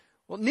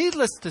Well,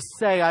 needless to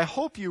say, I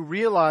hope you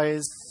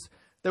realize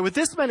that with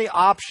this many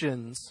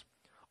options,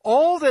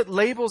 all that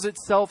labels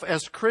itself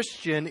as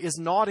Christian is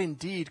not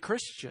indeed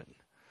Christian.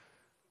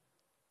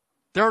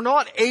 There are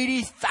not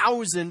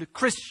 80,000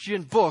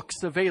 Christian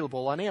books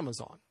available on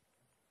Amazon.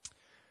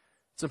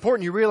 It's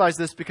important you realize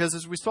this because,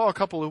 as we saw a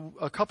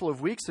couple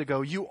of weeks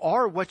ago, you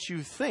are what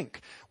you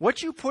think.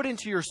 What you put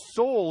into your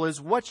soul is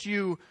what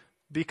you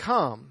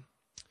become.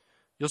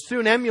 You'll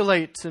soon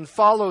emulate and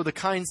follow the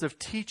kinds of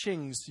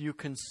teachings you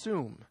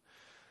consume.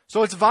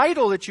 So it's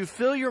vital that you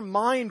fill your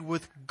mind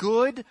with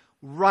good,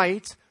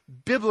 right,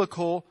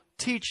 biblical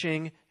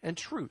teaching and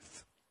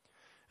truth.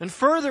 And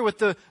further, with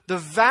the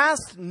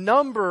vast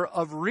number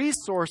of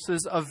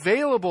resources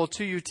available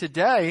to you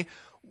today,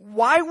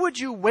 why would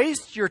you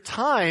waste your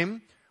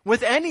time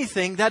with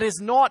anything that is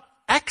not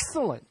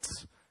excellent,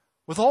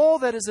 with all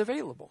that is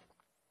available?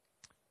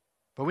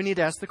 But we need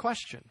to ask the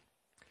question,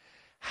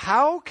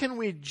 how can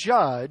we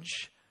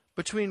judge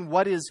between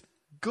what is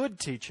good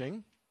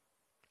teaching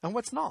and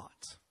what's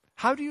not?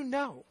 How do you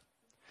know?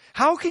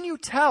 How can you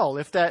tell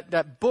if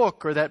that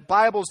book or that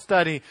Bible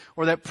study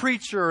or that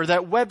preacher or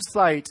that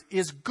website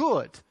is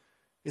good,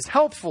 is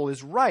helpful,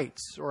 is right?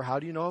 Or how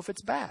do you know if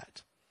it's bad?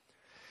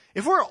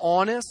 If we're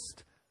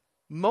honest,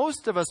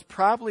 most of us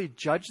probably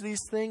judge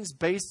these things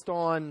based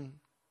on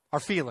our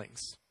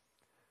feelings.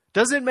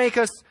 Does it make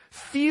us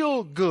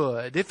feel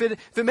good? If it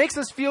makes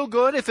us feel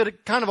good, if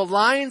it kind of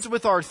aligns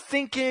with our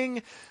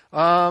thinking,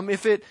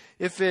 if it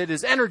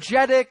is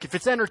energetic, if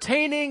it's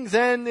entertaining,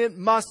 then it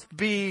must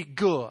be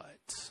good.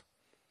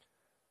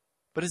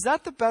 But is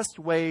that the best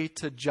way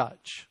to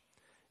judge?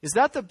 Is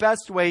that the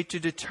best way to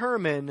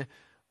determine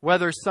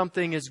whether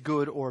something is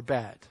good or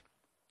bad?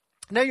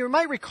 Now, you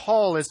might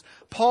recall as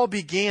Paul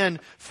began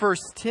 1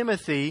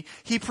 Timothy,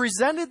 he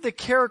presented the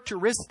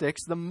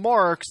characteristics, the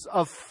marks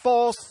of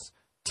false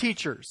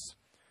teachers.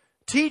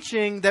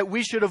 Teaching that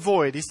we should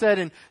avoid. He said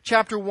in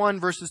chapter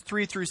 1, verses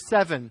 3 through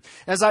 7,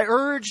 "As I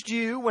urged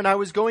you when I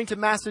was going to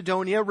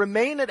Macedonia,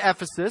 remain at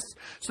Ephesus,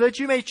 so that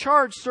you may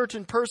charge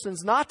certain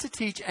persons not to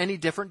teach any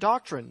different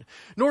doctrine,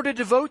 nor to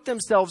devote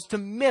themselves to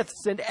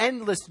myths and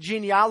endless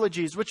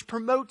genealogies, which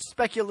promote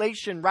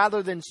speculation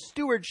rather than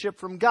stewardship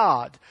from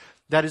God,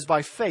 that is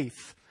by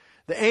faith.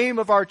 The aim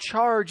of our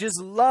charge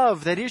is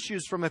love that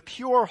issues from a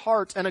pure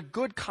heart and a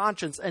good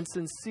conscience and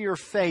sincere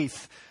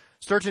faith.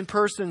 Certain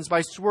persons,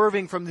 by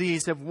swerving from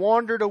these, have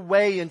wandered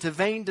away into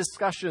vain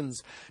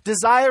discussions,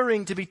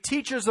 desiring to be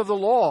teachers of the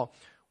law,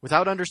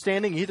 without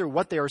understanding either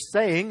what they are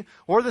saying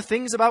or the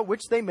things about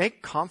which they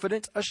make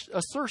confident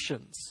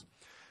assertions."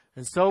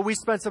 And so we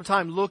spent some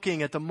time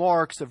looking at the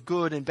marks of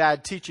good and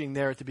bad teaching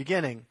there at the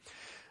beginning.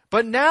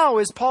 But now,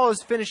 as Paul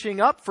is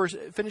finishing up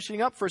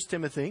 1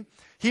 Timothy,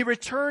 he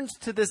returns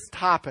to this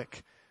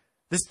topic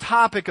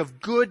of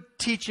good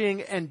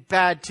teaching and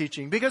bad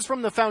teaching. Because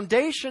from the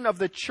foundation of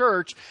the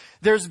church,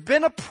 there's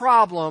been a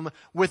problem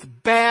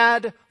with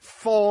bad,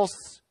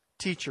 false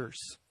teachers.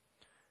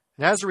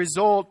 And as a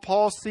result,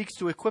 Paul seeks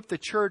to equip the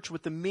church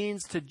with the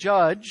means to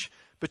judge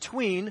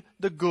between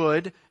the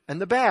good and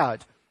the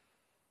bad.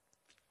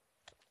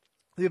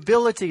 The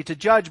ability to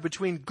judge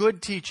between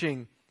good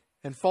teaching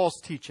and false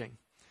teaching.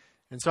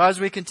 And so as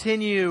we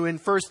continue in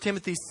 1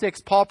 Timothy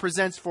 6, Paul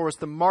presents for us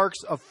the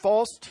marks of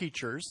false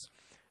teachers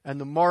and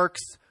the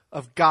marks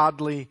of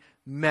godly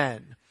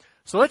men.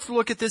 So let's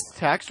look at this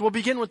text. We'll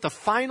begin with the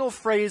final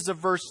phrase of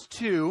verse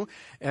 2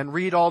 and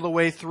read all the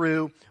way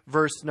through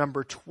verse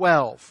number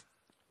 12.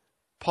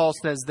 Paul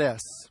says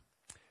this,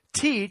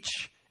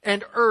 "Teach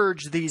and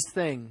urge these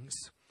things.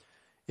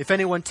 If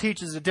anyone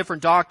teaches a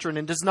different doctrine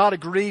and does not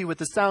agree with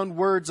the sound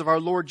words of our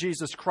Lord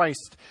Jesus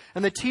Christ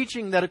and the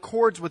teaching that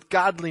accords with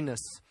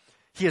godliness,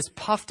 he is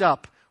puffed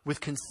up with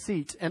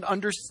conceit and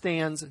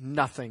understands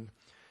nothing.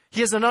 He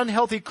has an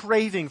unhealthy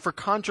craving for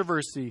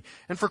controversy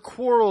and for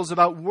quarrels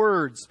about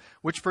words,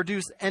 which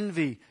produce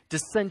envy,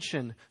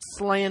 dissension,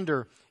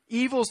 slander,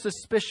 evil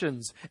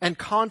suspicions, and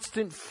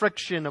constant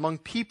friction among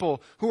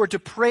people who are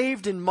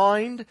depraved in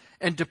mind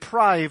and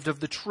deprived of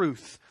the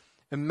truth,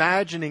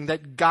 imagining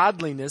that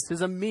godliness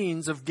is a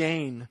means of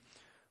gain.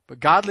 But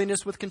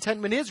godliness with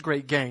contentment is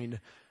great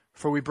gain,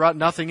 for we brought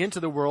nothing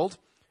into the world,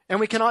 and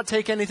we cannot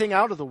take anything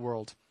out of the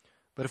world.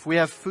 But if we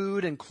have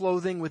food and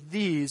clothing, with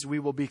these we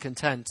will be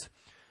content.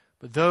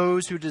 But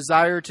those who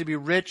desire to be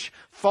rich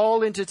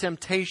fall into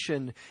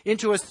temptation,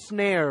 into a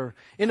snare,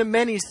 into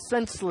many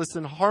senseless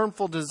and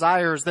harmful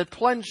desires that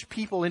plunge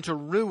people into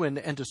ruin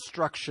and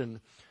destruction.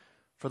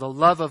 For the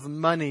love of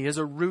money is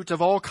a root of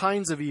all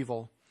kinds of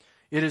evil.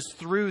 It is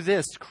through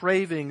this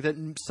craving that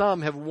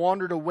some have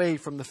wandered away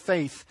from the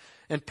faith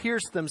and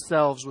pierced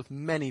themselves with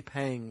many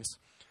pangs.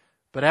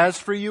 But as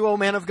for you, O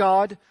man of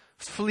God,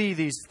 flee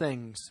these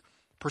things.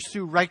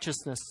 Pursue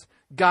righteousness,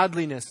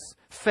 godliness,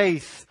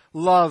 faith,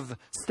 love,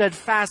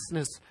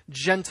 steadfastness,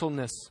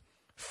 gentleness.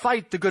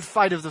 Fight the good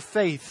fight of the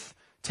faith.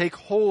 Take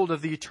hold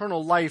of the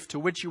eternal life to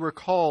which you were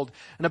called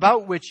and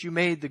about which you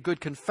made the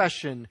good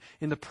confession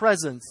in the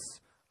presence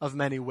of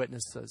many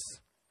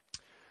witnesses."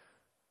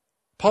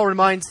 Paul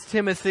reminds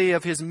Timothy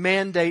of his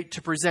mandate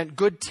to present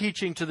good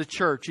teaching to the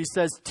church. He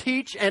says,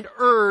 teach and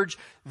urge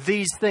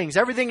these things.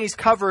 Everything he's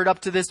covered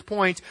up to this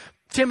point,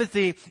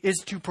 Timothy is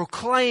to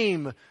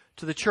proclaim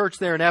to the church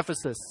there in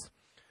Ephesus.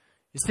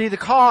 You see, the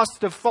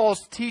cost of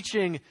false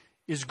teaching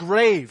is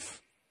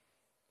grave.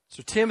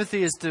 So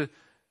Timothy is to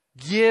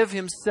give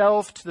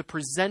himself to the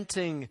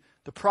presenting,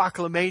 the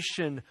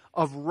proclamation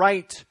of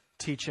right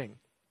teaching.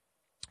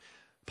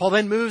 Paul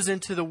then moves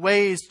into the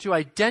ways to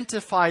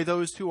identify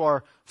those who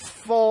are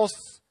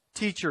false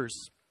teachers,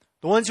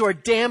 the ones who are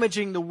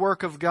damaging the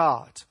work of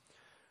God.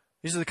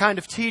 These are the kind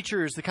of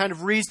teachers, the kind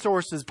of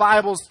resources,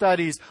 Bible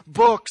studies,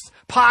 books,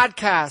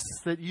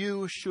 podcasts that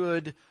you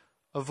should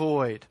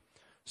avoid.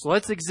 So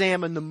let's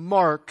examine the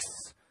marks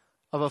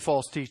of a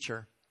false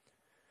teacher.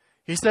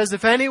 He says,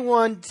 if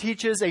anyone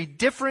teaches a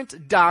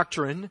different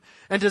doctrine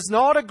and does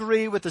not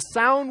agree with the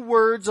sound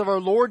words of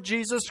our Lord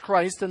Jesus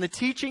Christ and the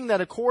teaching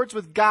that accords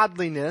with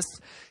godliness,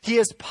 he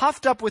is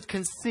puffed up with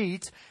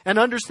conceit and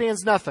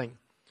understands nothing.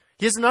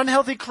 He has an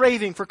unhealthy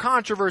craving for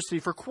controversy,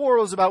 for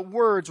quarrels about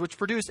words which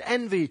produce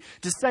envy,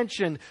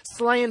 dissension,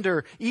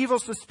 slander, evil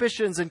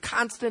suspicions, and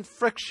constant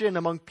friction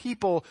among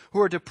people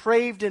who are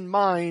depraved in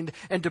mind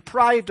and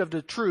deprived of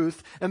the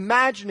truth,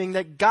 imagining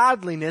that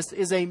godliness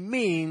is a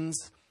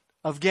means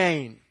of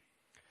gain.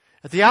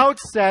 At the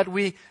outset,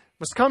 we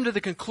must come to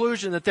the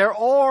conclusion that there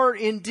are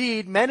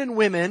indeed men and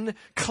women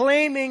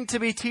claiming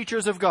to be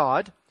teachers of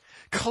God,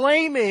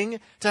 claiming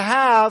to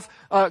have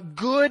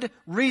good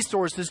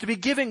resources, to be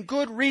giving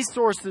good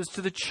resources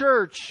to the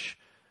church,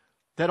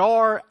 that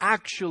are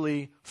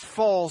actually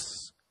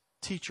false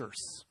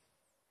teachers.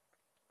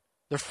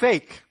 They're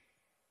fake.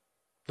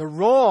 They're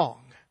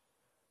wrong.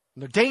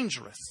 And they're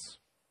dangerous.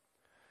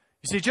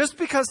 You see, just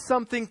because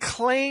something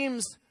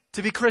claims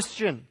to be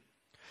Christian,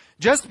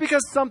 just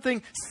because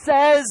something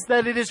says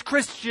that it is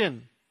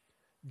Christian,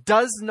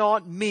 does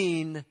not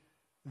mean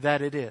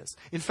that it is.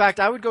 In fact,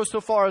 I would go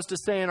so far as to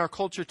say in our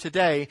culture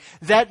today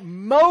that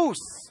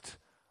most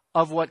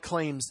of what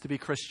claims to be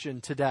Christian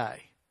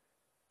today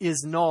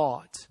is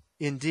not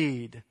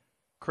indeed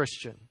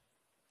Christian.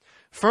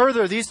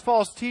 Further, these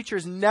false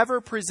teachers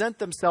never present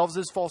themselves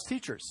as false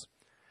teachers.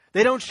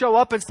 They don't show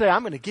up and say,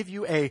 I'm going to give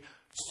you a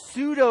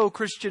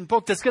pseudo-Christian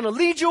book that's going to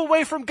lead you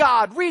away from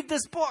God. Read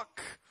this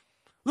book.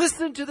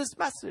 Listen to this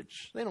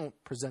message. They don't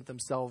present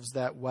themselves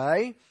that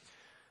way.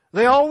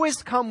 They always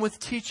come with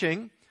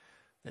teaching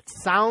that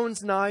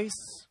sounds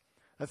nice,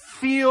 that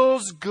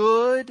feels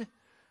good,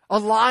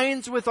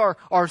 aligns with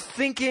our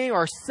thinking,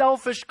 our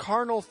selfish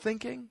carnal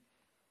thinking,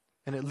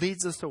 and it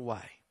leads us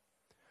away.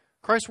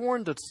 Christ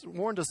warned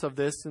us of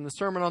this in the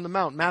Sermon on the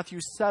Mount. Matthew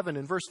 7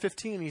 and verse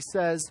 15, he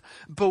says,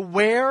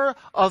 beware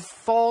of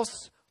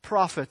false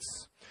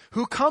prophets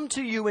who come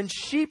to you in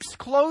sheep's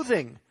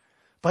clothing,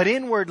 but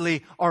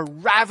inwardly are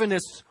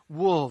ravenous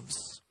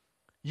wolves.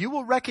 You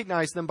will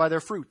recognize them by their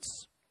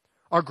fruits.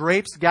 Are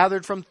grapes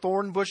gathered from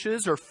thorn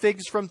bushes or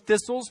figs from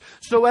thistles?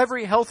 So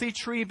every healthy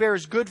tree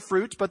bears good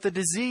fruit, but the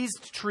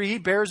diseased tree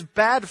bears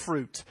bad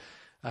fruit.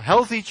 A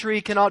healthy tree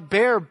cannot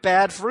bear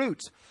bad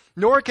fruit,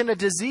 nor can a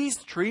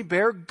diseased tree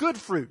bear good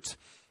fruit.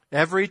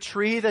 Every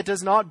tree that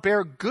does not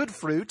bear good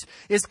fruit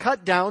is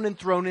cut down and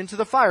thrown into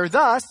the fire.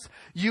 Thus,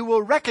 you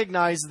will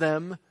recognize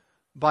them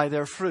by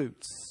their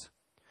fruits.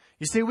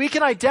 You see, we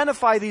can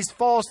identify these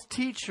false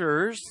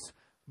teachers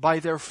by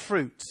their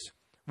fruits.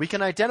 We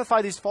can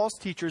identify these false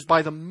teachers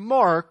by the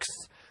marks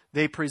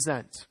they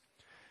present.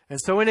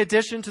 And so in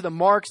addition to the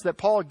marks that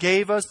Paul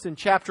gave us in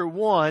chapter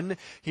 1,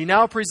 he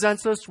now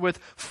presents us with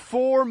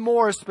 4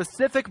 more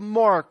specific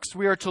marks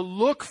we are to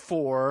look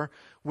for,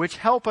 which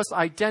help us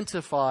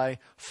identify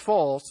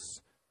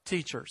false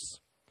teachers.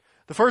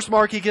 The first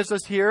mark he gives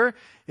us here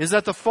is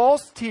that the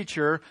false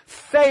teacher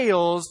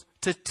fails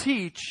to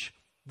teach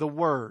the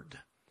word.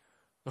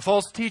 The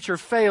false teacher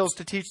fails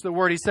to teach the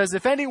word. He says,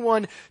 if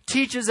anyone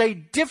teaches a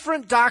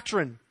different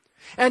doctrine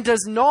and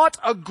does not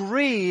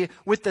agree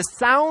with the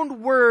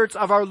sound words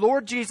of our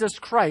Lord Jesus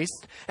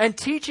Christ and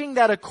teaching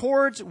that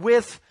accords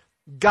with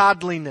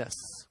godliness.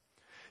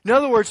 In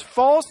other words,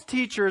 false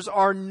teachers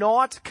are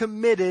not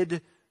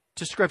committed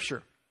to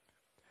Scripture.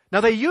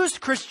 Now, they use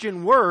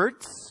Christian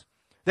words.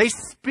 They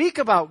speak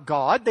about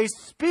God. They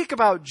speak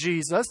about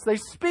Jesus. They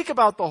speak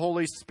about the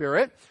Holy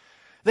Spirit.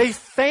 They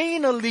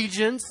feign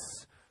allegiance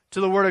to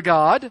the Word of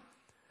God,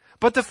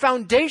 but the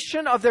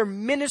foundation of their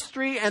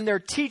ministry and their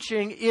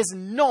teaching is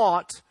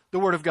not the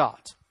Word of God.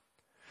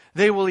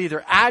 They will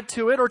either add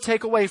to it or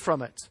take away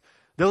from it.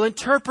 They'll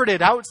interpret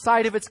it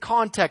outside of its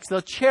context.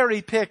 They'll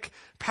cherry pick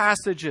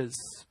passages,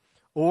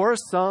 or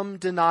some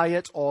deny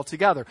it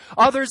altogether.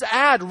 Others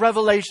add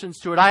revelations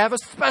to it. I have a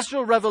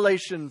special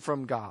revelation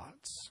from God.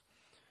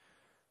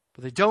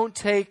 But they don't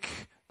take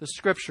the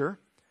Scripture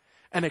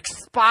and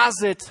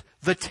exposit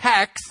the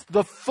text,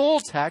 the full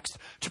text,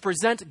 to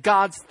present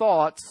God's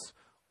thoughts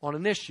on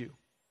an issue.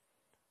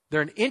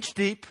 They're an inch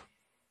deep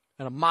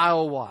and a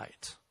mile wide.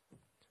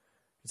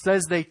 It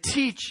says they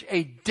teach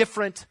a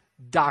different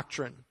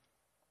doctrine.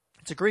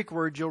 It's a Greek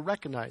word you'll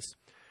recognize.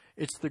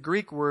 It's the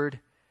Greek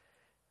word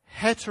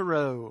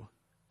heterodoxy.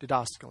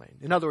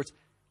 didascalein. In other words,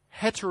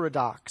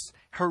 heterodox,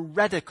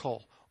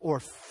 heretical, or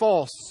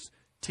false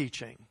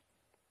teaching.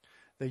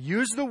 They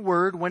use the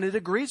word when it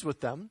agrees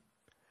with them,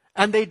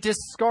 and they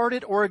discard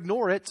it or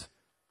ignore it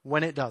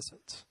when it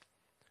doesn't.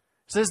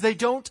 It says they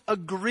don't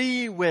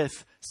agree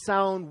with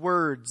sound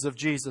words of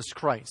Jesus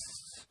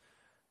Christ.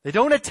 They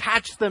don't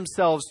attach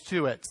themselves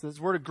to it. This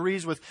word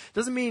agrees with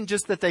doesn't mean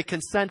just that they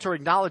consent or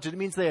acknowledge it. It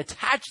means they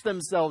attach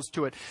themselves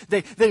to it.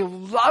 They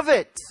love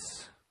it.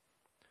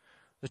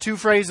 The two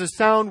phrases,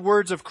 sound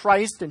words of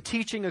Christ and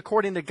teaching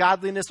according to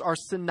godliness, are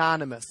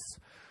synonymous.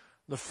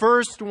 The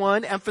first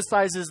one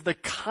emphasizes the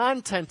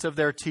content of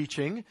their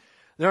teaching.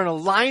 They're in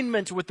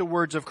alignment with the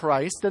words of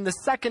Christ. And the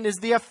second is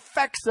the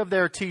effects of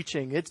their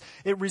teaching.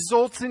 It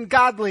results in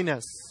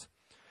godliness.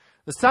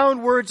 The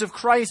sound words of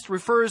Christ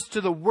refers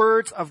to the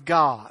words of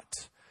God.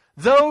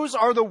 Those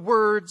are the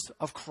words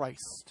of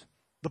Christ,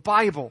 the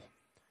Bible.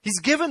 He's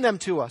given them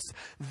to us.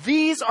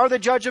 These are the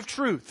judge of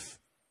truth.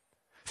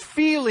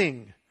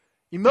 Feeling,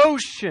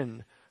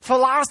 emotion,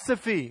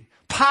 philosophy,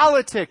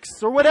 politics,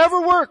 or whatever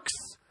works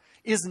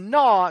is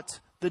not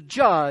the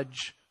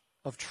judge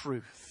of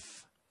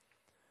truth.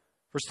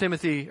 2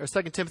 Timothy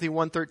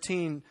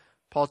 1:13,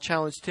 Paul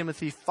challenged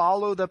Timothy,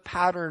 follow the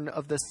pattern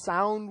of the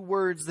sound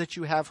words that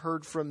you have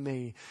heard from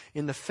me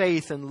in the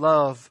faith and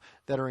love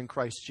that are in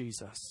Christ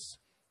Jesus.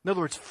 In other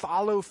words,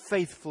 follow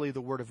faithfully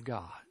the word of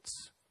God.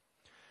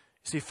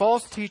 You see,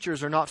 false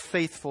teachers are not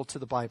faithful to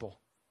the Bible.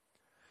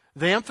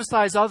 They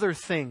emphasize other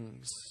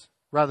things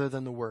rather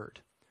than the word.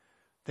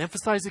 They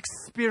emphasize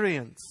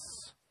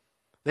experience.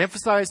 They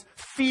emphasize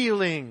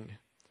feeling.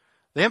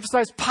 They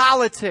emphasize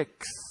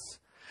politics.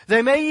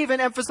 They may even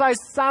emphasize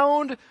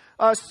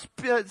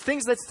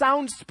things that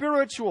sound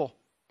spiritual,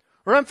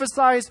 or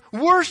emphasize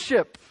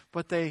worship,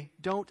 but they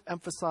don't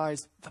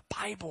emphasize the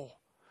Bible,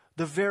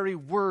 the very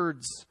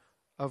words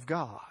of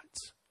God.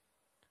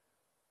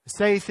 They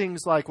say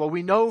things like, well,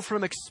 we know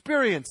from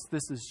experience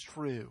this is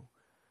true.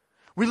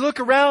 We look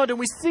around and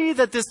we see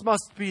that this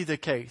must be the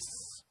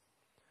case.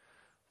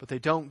 But they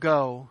don't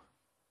go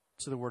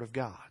to the Word of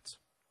God.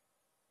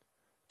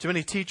 Too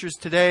many teachers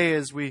today,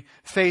 as we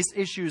face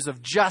issues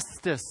of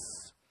justice,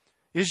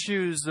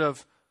 issues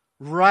of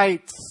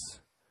rights,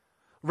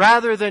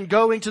 rather than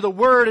going to the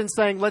Word and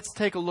saying, let's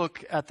take a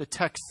look at the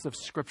texts of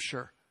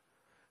Scripture.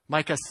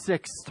 Micah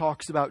 6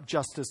 talks about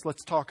justice.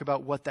 Let's talk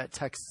about what that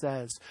text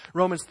says.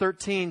 Romans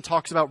 13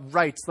 talks about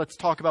rights. Let's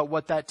talk about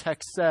what that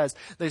text says.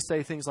 They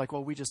say things like,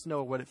 well, we just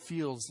know what it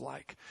feels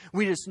like.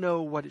 We just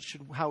know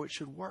how it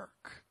should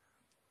work.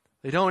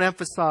 They don't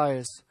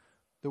emphasize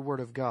the Word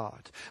of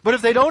God. But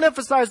if they don't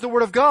emphasize the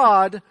Word of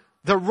God,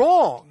 they're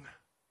wrong.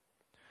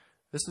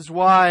 This is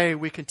why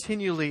we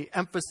continually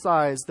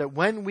emphasize that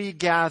when we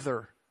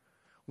gather,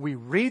 we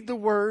read the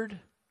Word,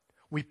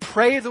 we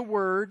pray the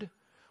Word,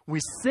 we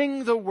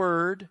sing the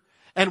Word,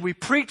 and we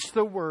preach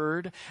the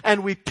Word,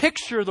 and we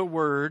picture the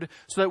Word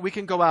so that we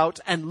can go out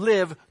and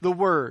live the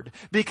Word.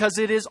 Because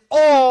it is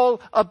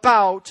all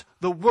about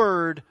the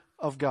Word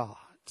of God.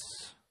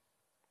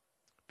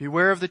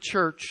 Beware of the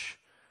church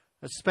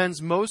that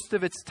spends most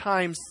of its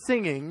time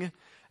singing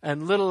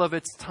and little of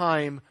its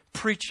time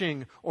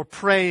preaching or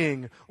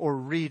praying or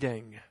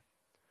reading.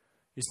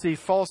 You see,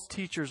 false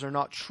teachers are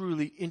not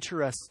truly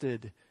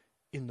interested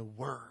in the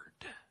Word.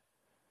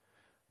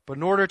 But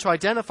in order to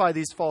identify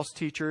these false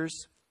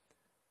teachers,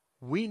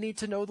 we need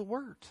to know the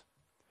Word.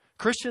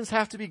 Christians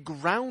have to be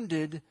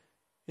grounded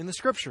in the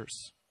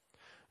Scriptures.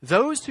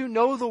 Those who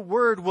know the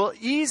Word will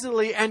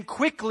easily and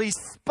quickly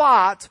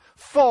spot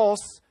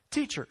false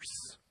teachers.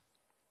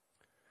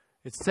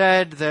 It's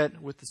said that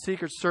with the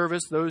Secret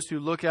Service, those who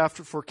look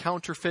for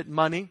counterfeit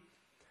money,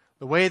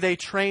 the way they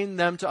train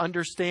them to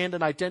understand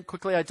and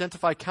quickly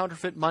identify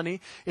counterfeit money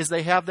is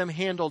they have them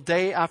handle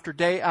day after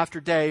day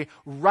after day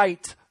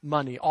right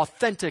money,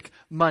 authentic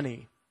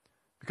money,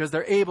 because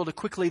they're able to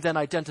quickly then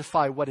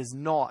identify what is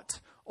not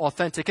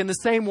authentic. In the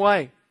same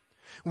way,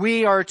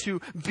 we are to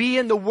be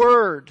in the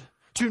Word,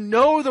 to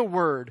know the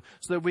Word,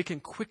 so that we can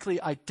quickly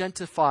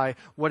identify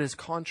what is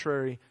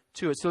contrary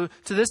to it. So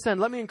to this end,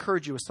 let me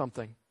encourage you with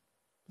something.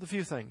 A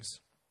few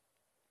things.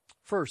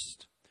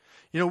 First,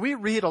 we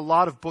read a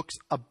lot of books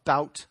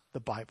about the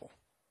Bible.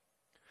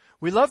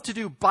 We love to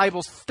do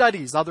Bible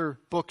studies, other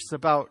books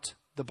about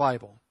the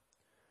Bible,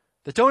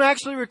 that don't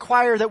actually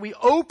require that we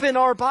open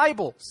our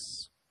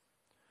Bibles.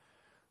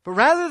 But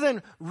rather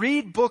than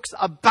read books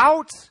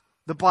about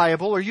the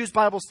Bible or use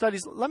Bible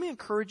studies, let me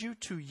encourage you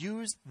to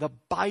use the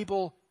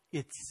Bible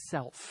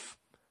itself.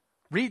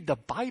 Read the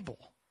Bible.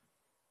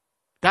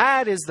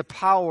 That is the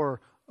power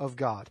of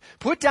God.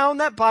 Put down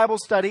that Bible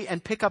study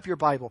and pick up your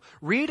Bible.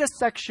 Read a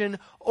section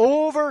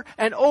over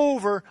and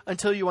over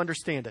until you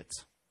understand it.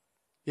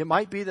 It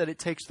might be that it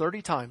takes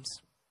 30 times,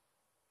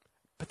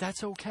 but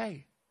that's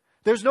okay.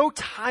 There's no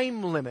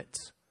time limit.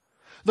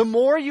 The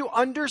more you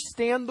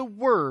understand the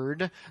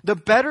Word, the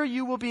better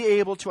you will be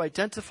able to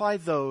identify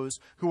those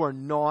who are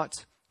not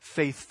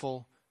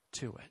faithful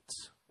to it.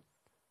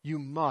 You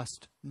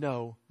must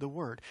know the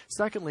Word.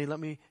 Secondly, let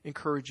me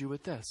encourage you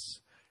with this.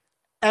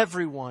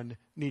 Everyone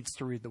needs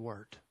to read the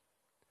Word.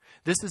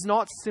 This is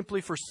not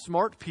simply for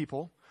smart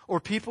people or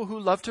people who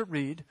love to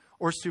read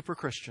or super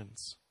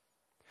Christians.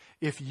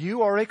 If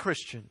you are a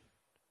Christian,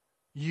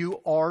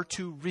 you are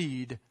to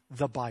read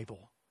the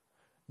Bible.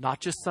 Not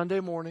just Sunday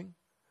morning,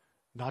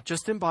 not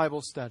just in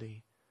Bible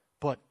study,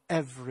 but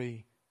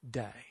every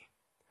day.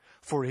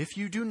 For if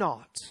you do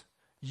not,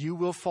 you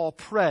will fall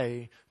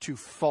prey to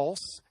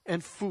false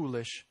and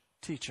foolish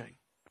teaching.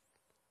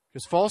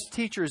 Because false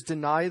teachers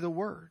deny the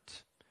Word.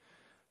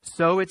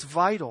 So it's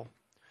vital,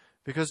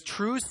 because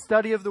true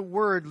study of the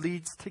Word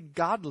leads to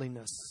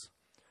godliness.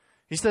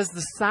 He says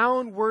the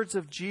sound words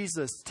of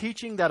Jesus,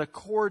 teaching that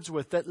accords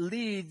with, that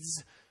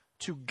leads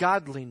to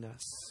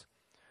godliness.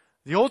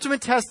 The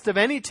ultimate test of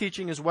any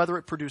teaching is whether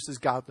it produces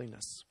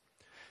godliness.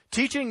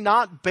 Teaching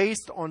not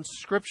based on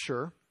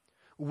Scripture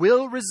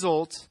will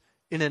result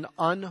in an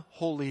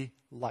unholy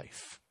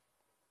life.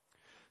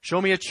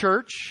 Show me a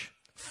church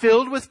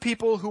filled with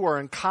people who are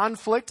in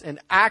conflict and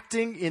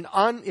acting in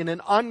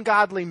an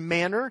ungodly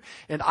manner,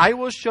 and I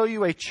will show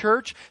you a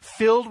church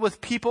filled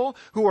with people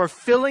who are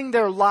filling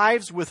their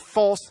lives with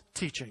false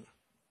teaching,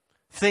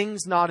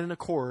 things not in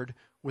accord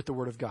with the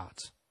Word of God.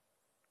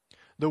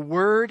 The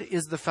Word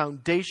is the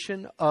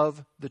foundation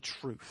of the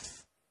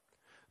truth.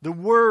 The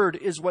Word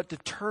is what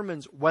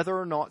determines whether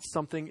or not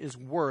something is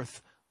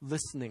worth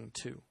listening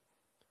to.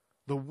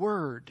 The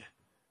Word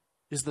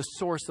is the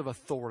source of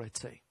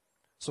authority.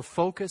 So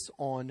focus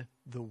on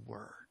the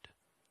Word.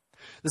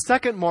 The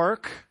second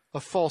mark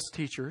of false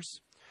teachers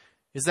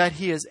is that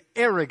he is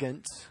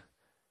arrogant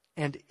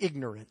and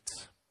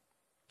ignorant.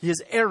 He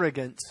is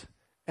arrogant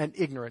and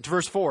ignorant.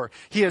 Verse 4,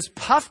 he is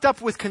puffed up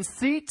with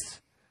conceit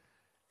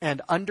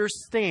and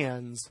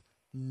understands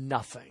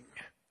nothing.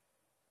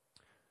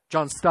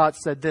 John Stott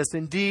said this,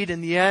 indeed, in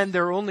the end,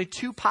 there are only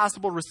two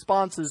possible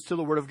responses to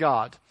the Word of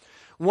God.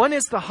 One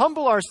is to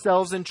humble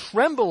ourselves and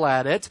tremble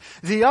at it.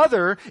 The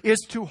other is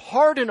to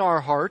harden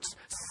our hearts,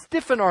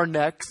 stiffen our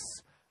necks,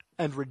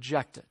 and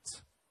reject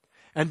it.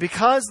 And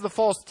because the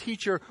false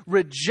teacher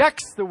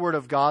rejects the Word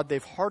of God,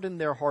 they've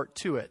hardened their heart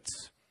to it,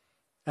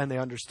 and they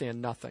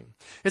understand nothing.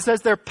 It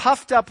says they're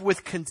puffed up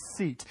with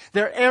conceit.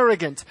 They're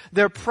arrogant.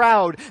 They're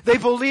proud. They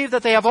believe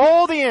that they have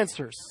all the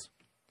answers.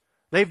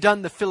 They've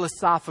done the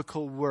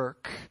philosophical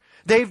work.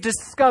 They've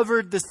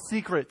discovered the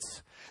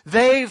secrets.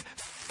 They've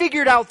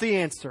figured out the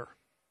answer.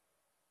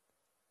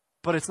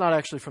 But it's not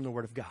actually from the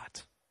Word of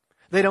God.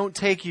 They don't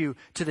take you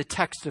to the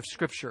text of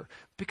Scripture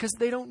because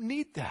they don't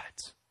need that.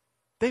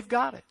 They've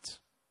got it.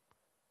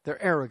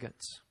 They're arrogant.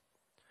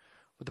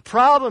 But the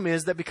problem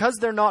is that because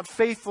they're not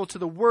faithful to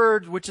the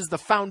Word, which is the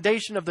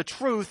foundation of the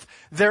truth,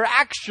 they're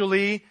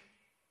actually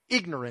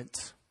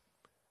ignorant.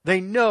 They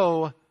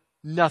know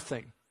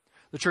nothing.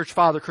 The church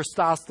father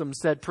Chrysostom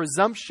said,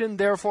 presumption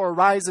therefore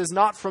arises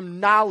not from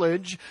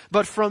knowledge,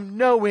 but from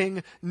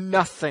knowing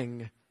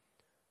nothing.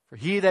 For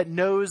he that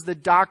knows the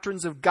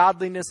doctrines of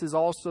godliness is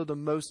also the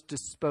most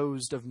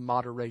disposed of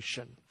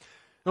moderation.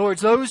 In other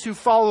words, those who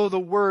follow the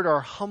Word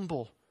are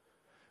humble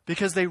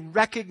because they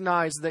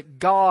recognize that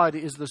God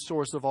is the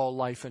source of all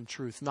life and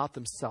truth, not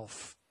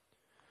themselves.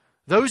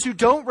 Those who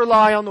don't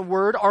rely on the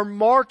Word are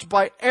marked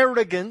by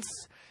arrogance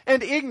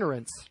and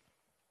ignorance.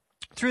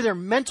 Through their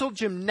mental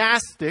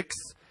gymnastics,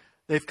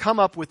 they've come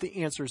up with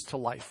the answers to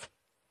life.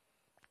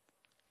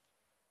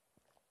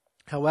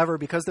 However,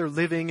 because they're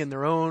living in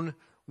their own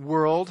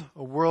world,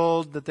 a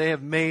world that they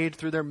have made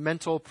through their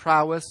mental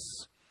prowess,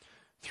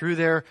 through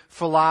their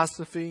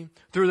philosophy,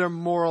 through their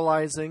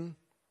moralizing,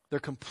 they're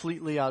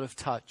completely out of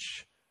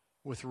touch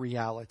with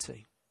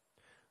reality.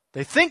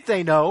 They think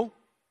they know.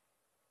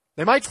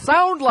 They might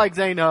sound like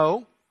they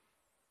know.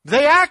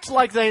 They act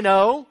like they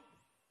know.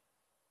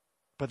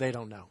 But they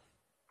don't know.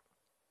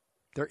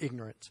 They're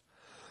ignorant.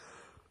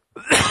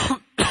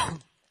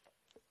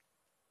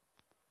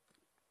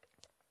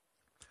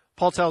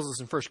 Paul tells us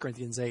in 1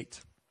 Corinthians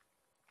 8,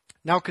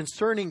 now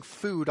concerning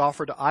food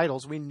offered to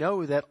idols, we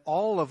know that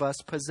all of us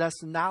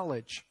possess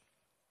knowledge.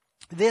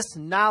 This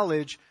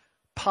knowledge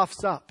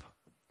puffs up,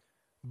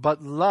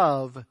 but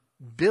love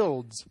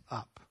builds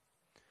up.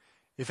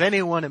 If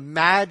anyone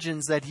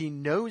imagines that he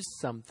knows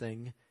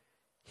something,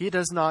 he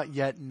does not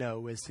yet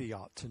know as he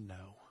ought to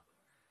know.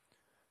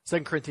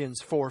 2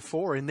 Corinthians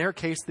 4:4, in their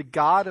case, the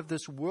God of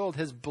this world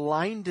has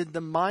blinded the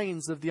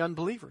minds of the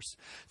unbelievers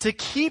to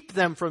keep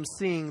them from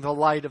seeing the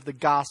light of the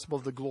gospel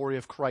of the glory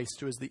of Christ,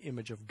 who is the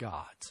image of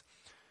God.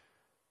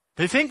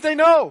 They think they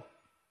know,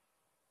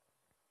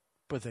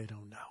 but they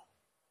don't know.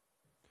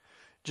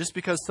 Just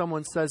because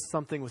someone says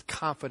something with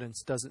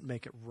confidence doesn't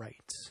make it right.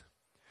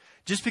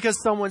 Just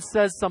because someone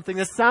says something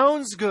that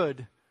sounds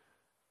good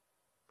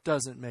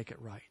doesn't make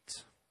it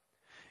right.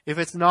 If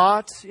it's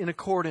not in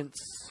accordance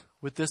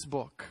with this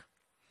book,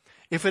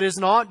 if it is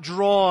not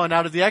drawn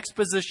out of the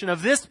exposition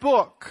of this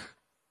book,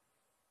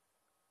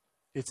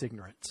 it's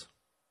ignorant.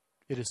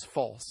 It is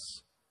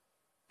false.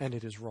 And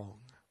it is wrong.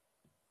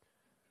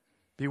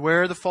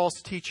 Beware the false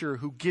teacher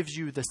who gives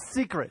you the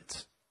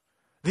secret,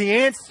 the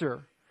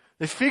answer.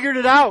 They figured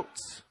it out.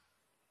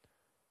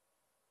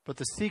 But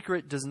the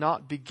secret does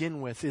not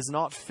begin with, is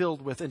not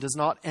filled with, and does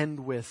not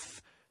end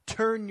with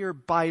turn your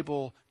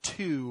Bible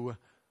to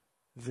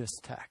this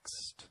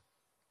text.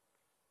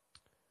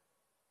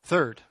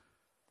 Third,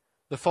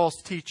 the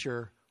false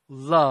teacher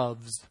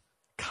loves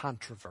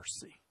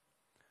controversy.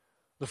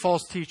 The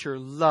false teacher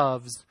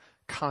loves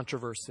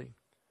controversy.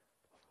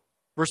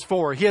 Verse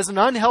 4, he has an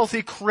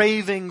unhealthy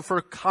craving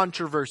for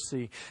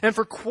controversy and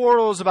for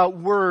quarrels about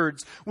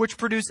words, which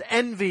produce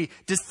envy,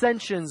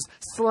 dissensions,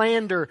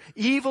 slander,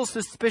 evil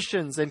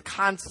suspicions, and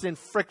constant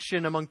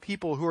friction among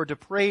people who are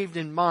depraved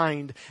in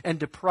mind and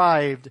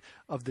deprived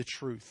of the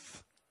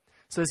truth.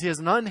 It says he has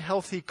an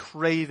unhealthy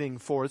craving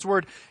for. This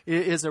word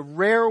is a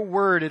rare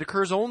word. It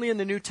occurs only in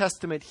the New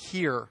Testament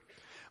here.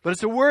 But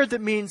it's a word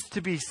that means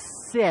to be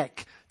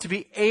sick, to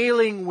be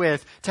ailing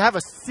with, to have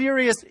a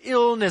serious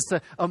illness,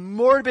 a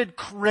morbid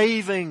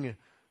craving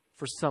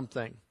for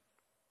something.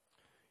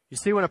 You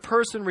see, when a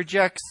person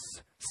rejects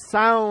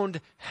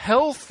sound,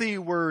 healthy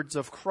words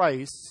of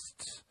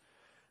Christ,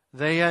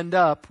 they end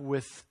up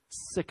with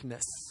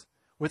sickness,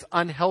 with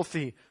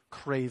unhealthy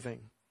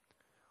craving.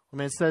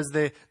 When it says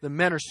the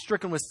men are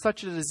stricken with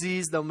such a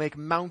disease, they'll make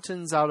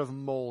mountains out of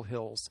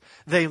molehills.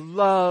 They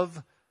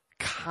love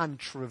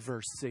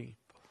controversy.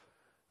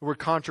 The word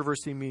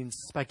controversy means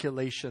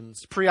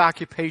speculations,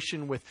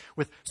 preoccupation with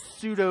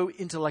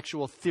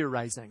pseudo-intellectual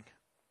theorizing.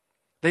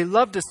 They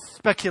love to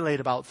speculate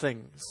about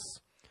things.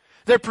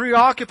 They're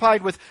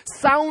preoccupied with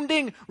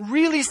sounding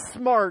really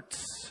smart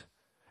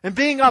and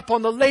being up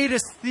on the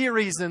latest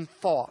theories and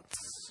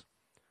thoughts.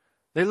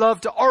 They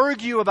love to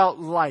argue about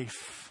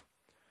life.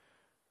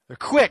 They're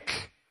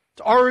quick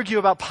to argue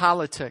about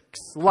politics,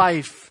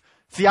 life,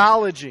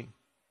 theology.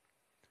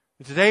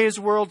 In today's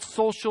world,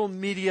 social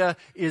media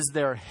is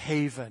their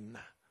haven.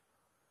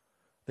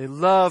 They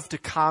love to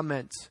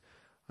comment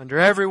under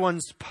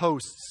everyone's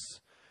posts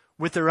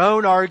with their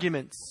own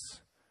arguments,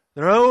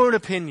 their own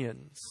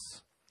opinions.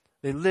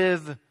 They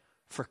live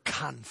for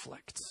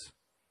conflict.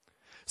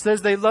 It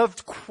says they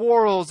loved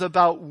quarrels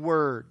about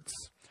words.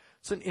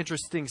 It's an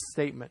interesting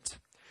statement.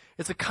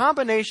 It's a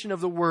combination of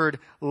the word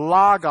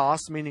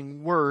logos,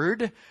 meaning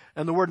word,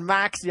 and the word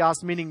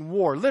maxios, meaning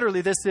war.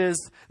 Literally, this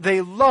is, they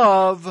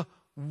love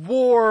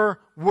war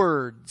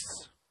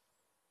words.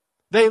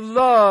 They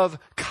love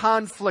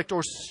conflict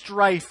or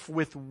strife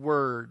with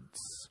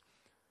words.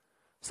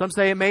 Some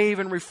say it may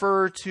even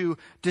refer to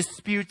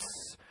disputes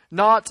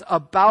not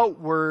about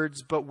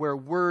words, but where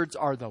words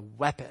are the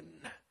weapon.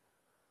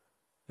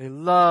 They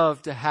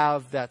love to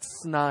have that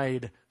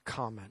snide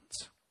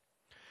comment.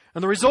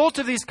 And the result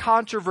of these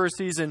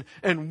controversies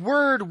and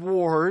word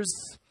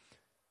wars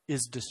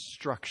is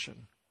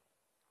destruction.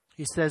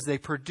 He says they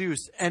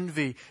produce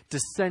envy,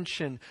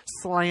 dissension,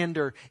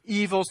 slander,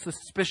 evil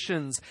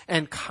suspicions,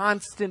 and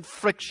constant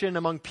friction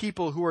among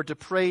people who are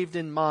depraved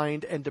in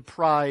mind and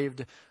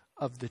deprived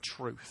of the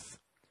truth.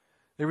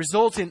 They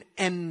result in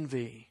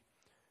envy.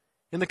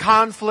 In the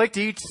conflict,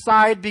 each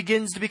side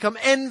begins to become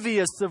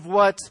envious of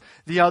what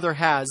the other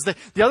has.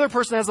 The other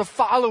person has a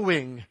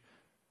following.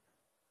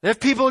 They have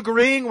people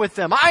agreeing with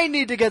them. I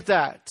need to get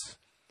that.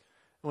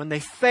 When they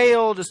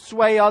fail to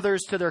sway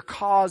others to their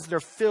cause, they're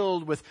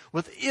filled with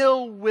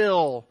ill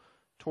will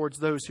towards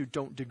those who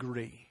don't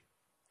agree.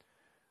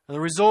 And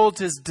the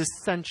result is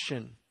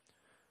dissension.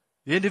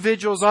 The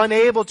individual is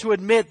unable to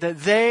admit that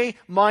they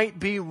might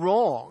be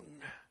wrong.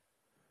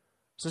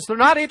 Since they're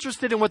not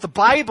interested in what the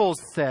Bible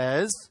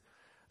says,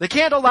 they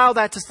can't allow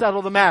that to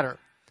settle the matter.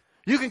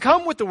 You can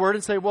come with the word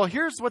and say, well,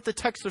 here's what the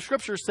text of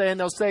Scripture say, and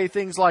they'll say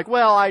things like,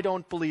 well, I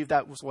don't believe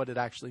that was what it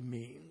actually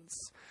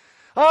means.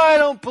 I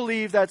don't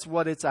believe that's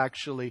what it's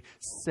actually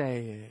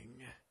saying.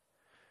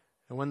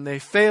 And when they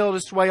fail to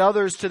sway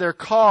others to their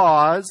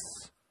cause,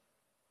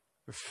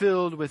 they're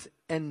filled with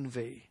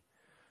envy.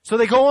 So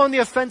they go on the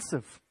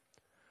offensive.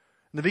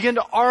 And they begin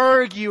to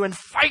argue and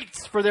fight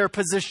for their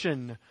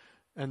position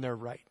and their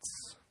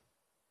rights.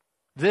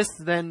 This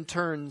then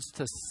turns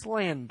to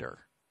slander.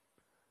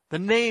 The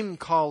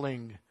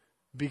name-calling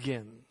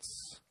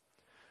begins.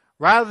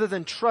 Rather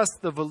than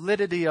trust the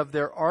validity of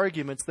their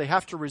arguments, they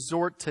have to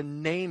resort to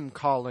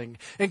name-calling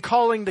and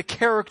calling the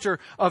character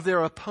of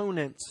their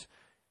opponent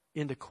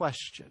into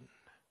question.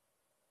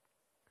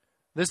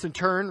 This in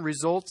turn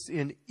results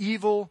in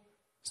evil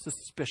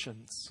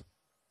suspicions.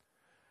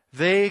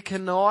 They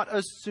cannot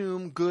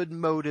assume good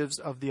motives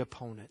of the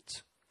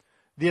opponent.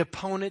 The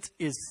opponent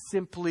is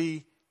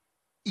simply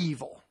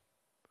evil.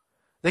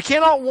 They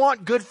cannot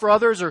want good for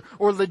others or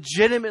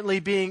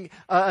legitimately being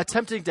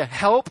attempting to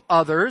help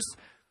others.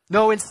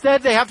 No,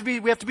 instead we have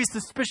to be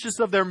suspicious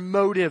of their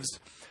motives.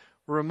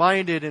 We're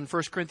reminded in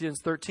 1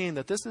 Corinthians 13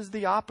 that this is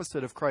the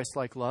opposite of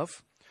Christ-like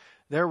love.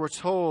 There we're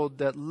told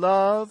that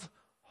love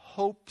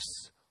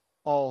hopes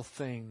all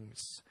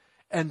things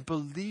and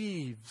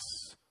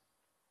believes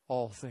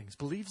all things,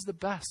 believes the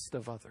best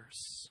of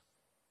others.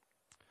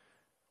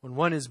 When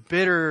one is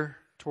bitter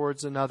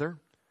towards another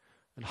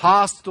and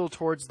hostile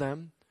towards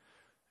them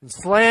and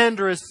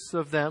slanderous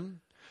of them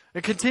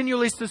and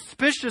continually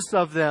suspicious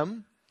of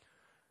them,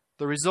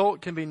 the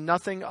result can be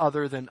nothing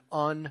other than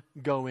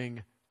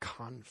ongoing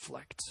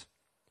conflict.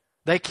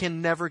 They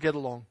can never get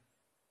along.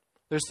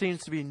 there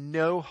seems to be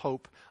no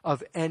hope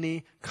of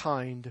any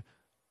kind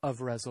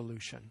of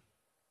resolution.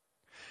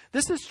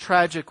 This is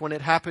tragic when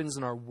it happens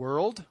in our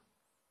world.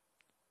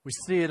 We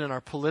see it in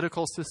our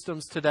political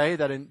systems today,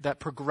 that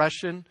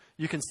progression.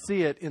 You can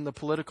see it in the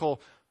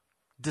political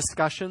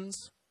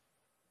discussions.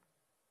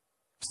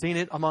 Seen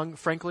it among,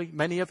 frankly,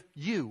 many of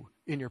you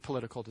in your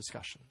political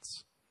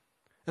discussions.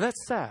 And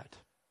that's sad.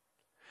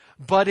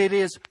 But it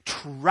is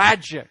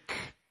tragic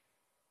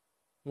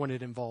when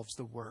it involves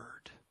the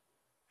Word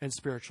and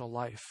spiritual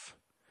life.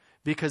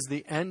 Because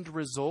the end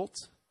result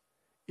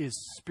is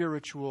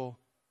spiritual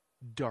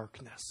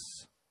darkness.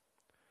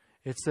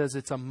 It says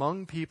it's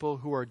among people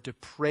who are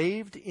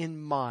depraved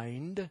in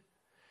mind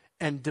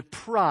and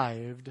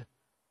deprived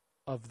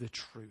of the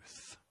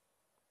truth.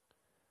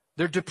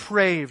 They're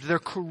depraved. They're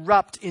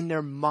corrupt in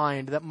their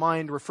mind. That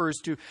mind refers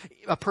to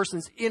a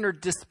person's inner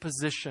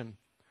disposition,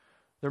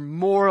 their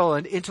moral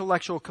and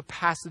intellectual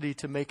capacity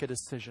to make a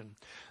decision.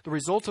 The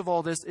result of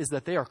all this is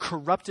that they are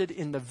corrupted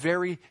in the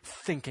very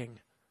thinking.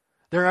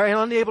 They're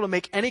unable to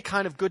make any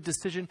kind of good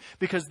decision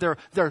because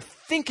their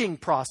thinking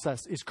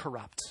process is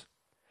corrupt.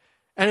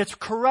 And it's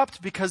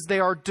corrupt because they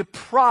are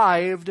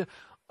deprived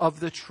of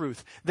the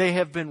truth. They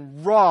have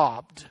been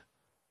robbed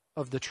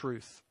of the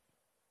truth.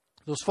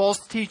 Those false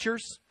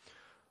teachers,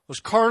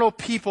 those carnal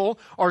people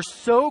are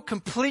so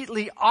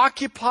completely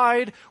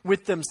occupied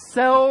with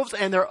themselves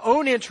and their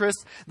own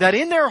interests that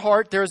in their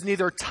heart there is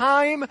neither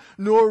time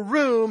nor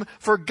room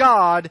for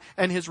God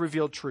and His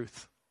revealed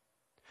truth.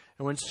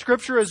 And when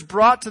Scripture is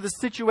brought to the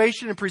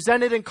situation and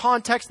presented in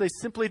context, they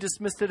simply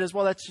dismiss it as,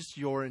 well, that's just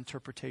your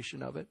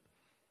interpretation of it.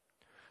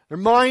 Their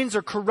minds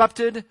are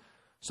corrupted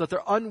so that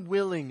they're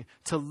unwilling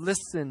to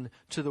listen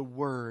to the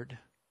Word,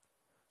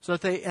 so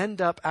that they end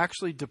up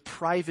actually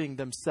depriving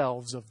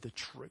themselves of the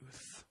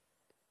truth.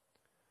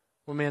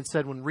 One man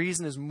said, when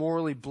reason is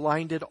morally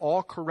blinded,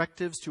 all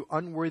correctives to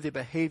unworthy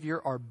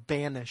behavior are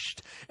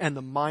banished, and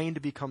the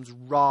mind becomes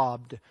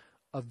robbed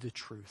of the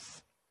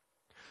truth.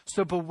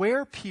 So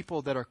beware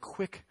people that are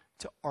quick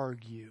to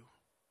argue.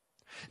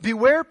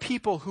 Beware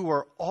people who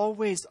are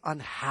always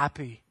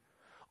unhappy,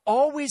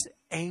 always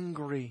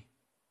angry.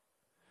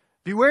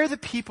 Beware the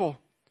people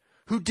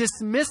who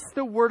dismiss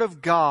the Word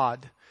of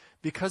God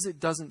because it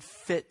doesn't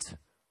fit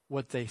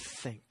what they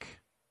think.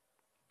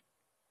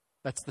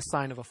 That's the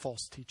sign of a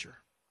false teacher.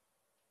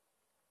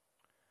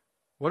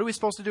 What are we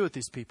supposed to do with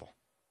these people?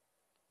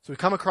 So we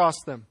come across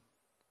them.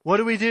 What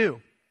do we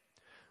do?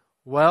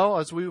 Well,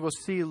 as we will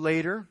see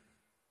later,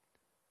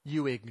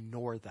 you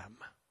ignore them.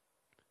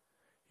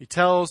 He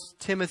tells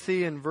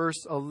Timothy in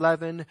verse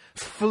 11,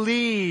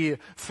 flee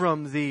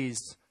from these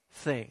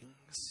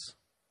things.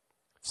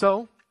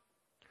 So,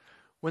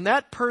 when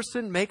that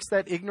person makes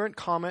that ignorant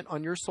comment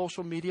on your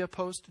social media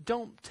post,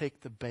 don't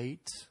take the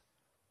bait.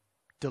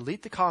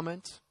 Delete the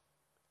comment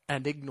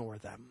and ignore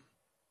them.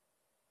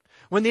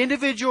 When the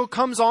individual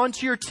comes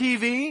onto your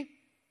TV,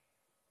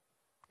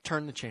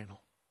 turn the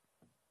channel.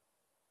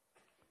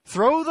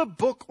 Throw the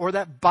book or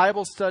that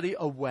Bible study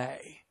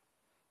away.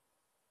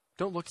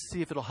 Don't look to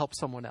see if it'll help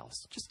someone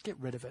else. Just get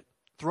rid of it.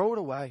 Throw it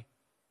away.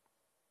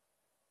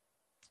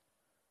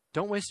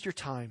 Don't waste your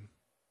time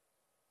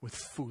with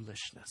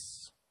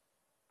foolishness.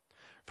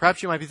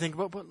 Perhaps you might be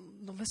thinking, but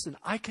listen,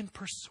 I can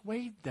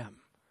persuade them.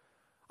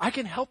 I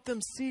can help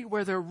them see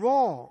where they're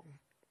wrong.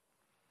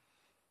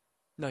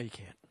 No, you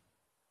can't.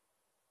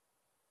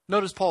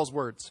 Notice Paul's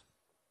words.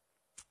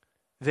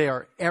 They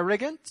are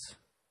arrogant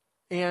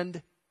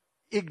and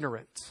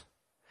ignorant.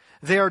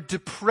 They are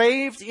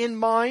depraved in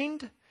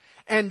mind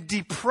and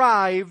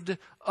deprived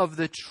of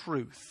the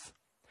truth.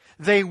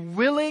 They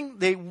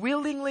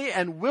willingly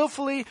and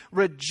willfully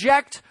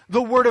reject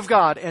the Word of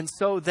God, and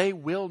so they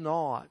will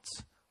not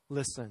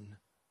listen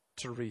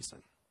to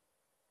reason.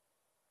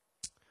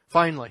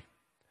 Finally,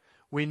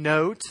 we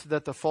note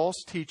that the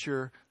false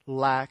teacher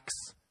lacks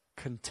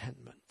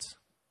contentment.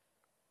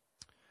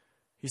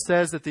 He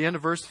says at the end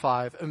of verse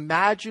 5,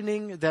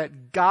 imagining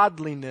that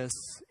godliness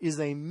is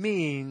a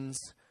means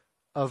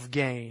of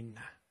gain.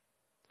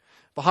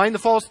 Behind the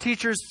false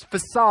teacher's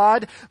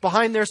facade,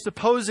 behind their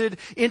supposed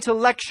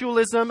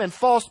intellectualism and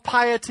false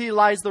piety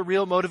lies the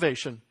real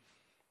motivation.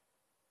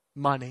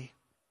 Money.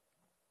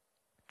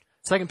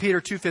 2 Peter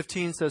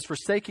 2:15 says,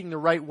 forsaking the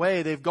right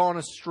way, they've gone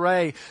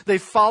astray. They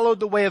followed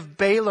the way of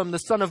Balaam, the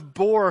son of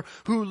Beor,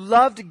 who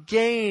loved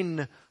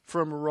gain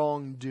from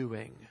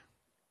wrongdoing.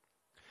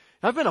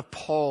 I've been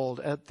appalled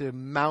at the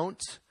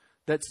amount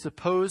that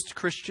supposed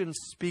Christian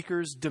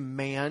speakers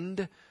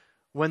demand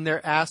when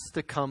they're asked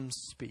to come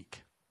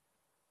speak.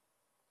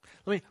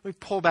 Let me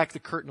pull back the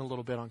curtain a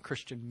little bit on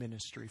Christian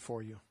ministry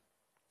for you.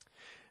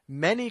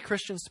 Many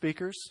Christian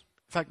speakers,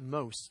 in fact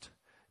most,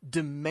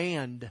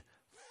 demand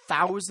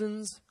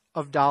thousands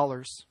of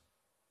dollars,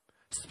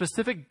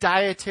 specific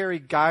dietary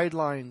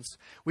guidelines.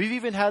 We've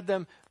even had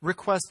them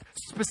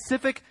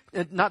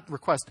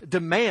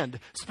demand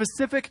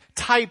specific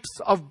types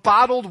of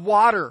bottled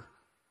water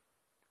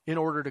in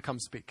order to come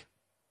speak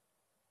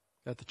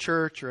at the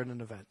church or at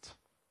an event.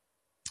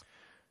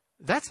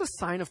 That's a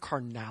sign of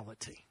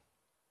carnality.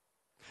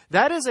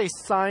 that is a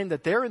sign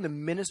that they're in the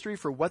ministry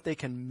for what they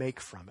can make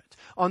from it.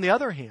 On the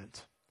other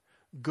hand,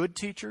 good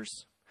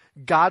teachers,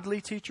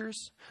 godly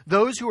teachers,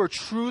 those who are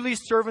truly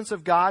servants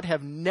of God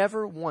have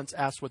never once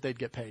asked what they'd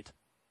get paid.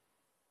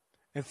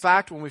 In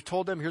fact, when we've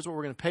told them, here's what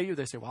we're going to pay you,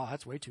 they say, wow,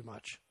 that's way too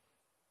much.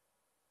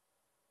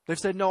 They've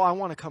said, no, I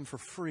want to come for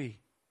free.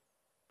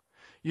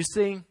 You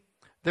see,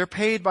 they're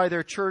paid by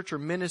their church or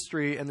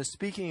ministry, and the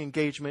speaking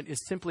engagement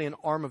is simply an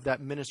arm of that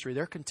ministry.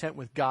 They're content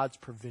with God's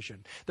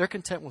provision. They're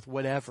content with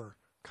whatever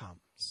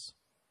comes.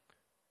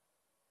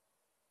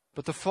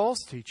 But the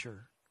false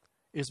teacher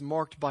is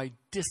marked by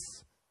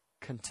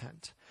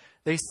discontent.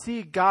 They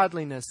see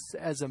godliness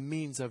as a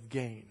means of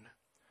gain.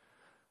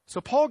 So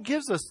Paul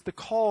gives us the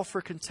call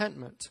for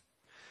contentment.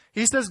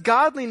 He says,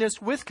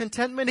 godliness with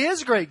contentment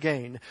is great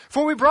gain.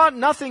 For we brought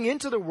nothing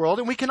into the world,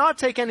 and we cannot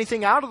take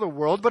anything out of the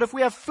world. But if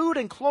we have food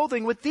and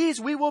clothing, with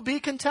these we will be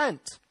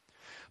content.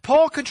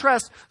 Paul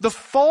contrasts the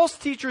false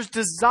teacher's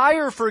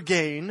desire for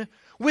gain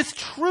with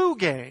true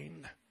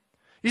gain.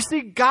 You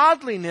see,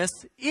 godliness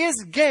is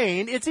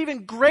gain. It's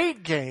even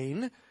great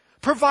gain,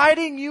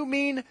 providing you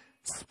mean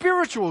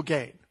spiritual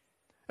gain,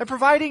 and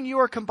providing you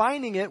are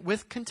combining it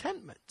with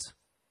contentment.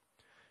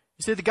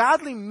 You see, the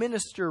godly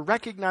minister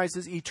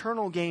recognizes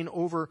eternal gain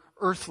over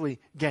earthly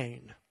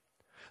gain.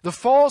 The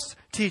false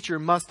teacher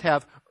must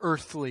have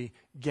earthly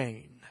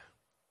gain.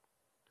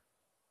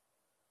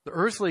 The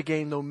earthly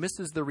gain, though,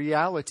 misses the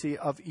reality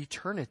of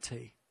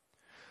eternity.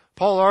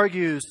 Paul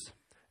argues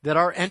that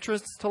our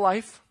entrance to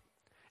life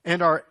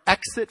and our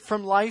exit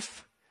from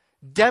life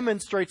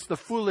demonstrates the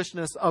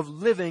foolishness of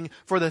living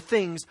for the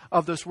things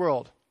of this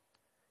world.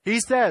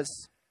 He says,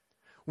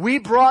 we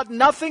brought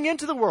nothing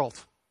into the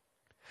world,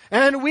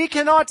 and we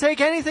cannot take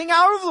anything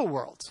out of the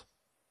world.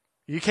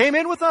 You came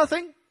in with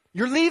nothing,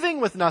 you're leaving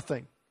with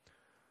nothing.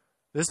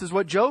 This is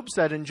what Job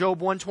said in Job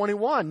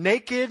 1:21.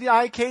 Naked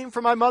I came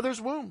from my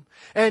mother's womb,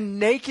 and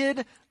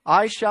naked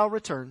I shall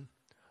return.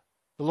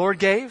 The Lord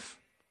gave,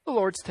 the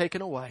Lord's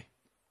taken away.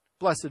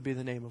 Blessed be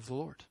the name of the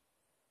Lord.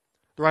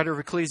 The writer of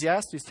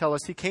Ecclesiastes tells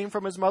us he came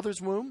from his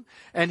mother's womb,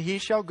 and he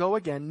shall go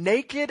again,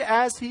 naked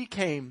as he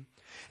came,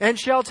 and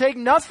shall take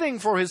nothing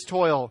for his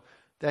toil,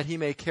 that he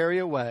may carry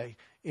away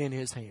in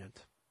his hand.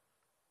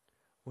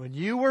 When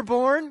you were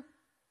born,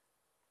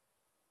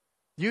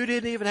 you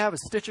didn't even have a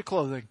stitch of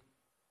clothing.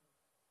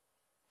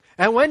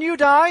 And when you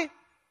die,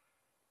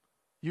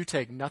 you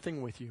take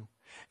nothing with you.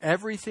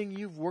 Everything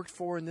you've worked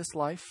for in this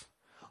life,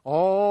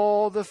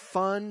 all the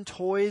fun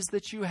toys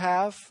that you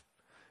have,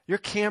 your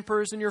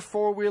campers and your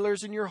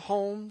four-wheelers and your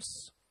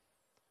homes,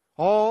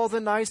 all the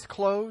nice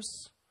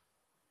clothes.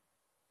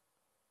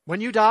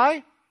 When you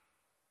die,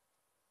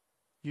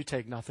 you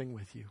take nothing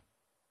with you.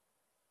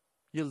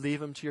 You leave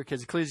them to your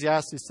kids.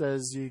 Ecclesiastes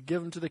says you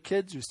give them to the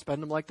kids, you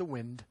spend them like the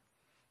wind.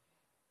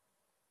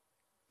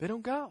 They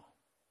don't go.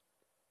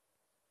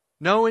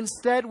 No,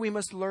 instead we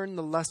must learn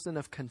the lesson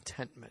of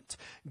contentment.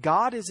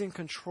 God is in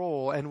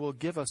control and will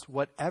give us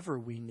whatever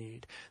we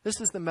need. This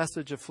is the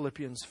message of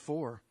Philippians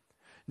 4.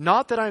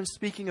 Not that I am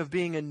speaking of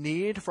being in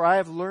need, for I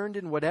have learned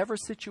in whatever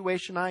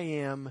situation I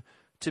am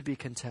to be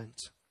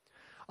content.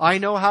 I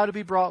know how to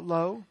be brought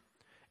low,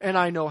 and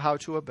I know how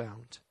to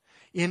abound.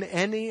 In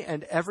any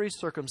and every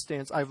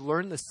circumstance, I've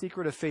learned the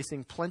secret of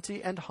facing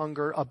plenty and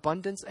hunger,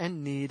 abundance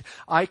and need.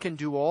 I can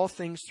do all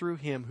things through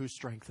him who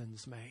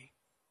strengthens me.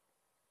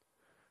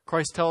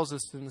 Christ tells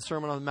us in the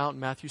Sermon on the Mount,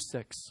 Matthew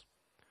 6,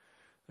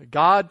 that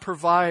God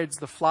provides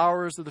the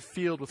flowers of the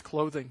field with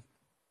clothing.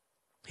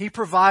 He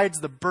provides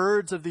the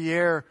birds of the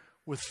air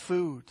with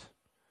food.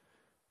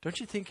 Don't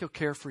you think he'll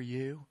care for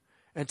you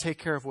and take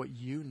care of what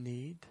you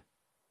need?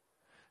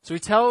 So he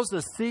tells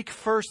us, seek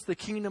first the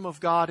kingdom of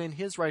God and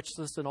his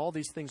righteousness, and all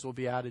these things will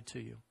be added to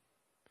you.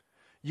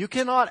 You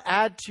cannot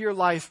add to your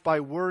life by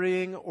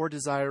worrying or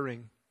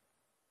desiring.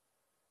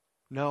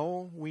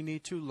 No, we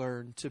need to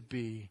learn to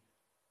be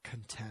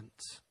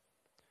content.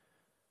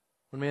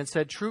 One man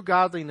said, true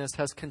godliness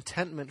has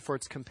contentment for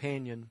its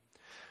companion.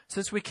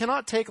 Since we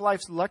cannot take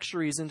life's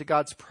luxuries into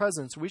God's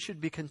presence, we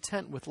should be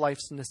content with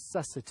life's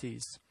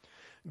necessities.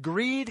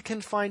 Greed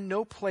can find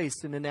no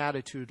place in an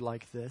attitude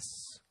like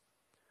this.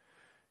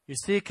 You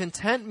see,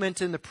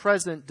 contentment in the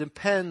present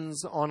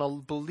depends on a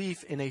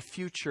belief in a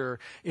future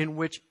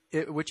which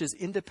is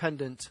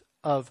independent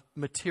of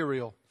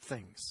material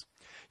things.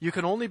 You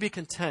can only be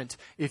content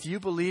if you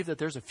believe that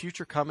there's a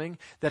future coming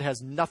that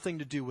has nothing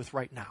to do with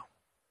right now.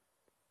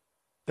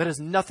 That has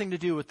nothing to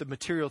do with the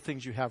material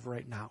things you have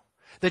right now.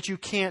 That you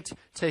can't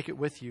take it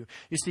with you.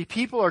 You see,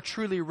 people are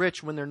truly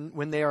rich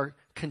when they are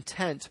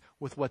content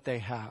with what they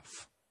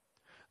have.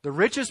 The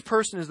richest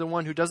person is the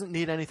one who doesn't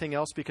need anything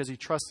else because he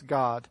trusts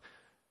God,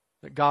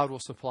 that God will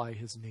supply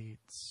his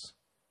needs.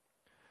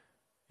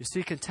 You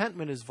see,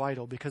 contentment is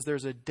vital because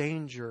there's a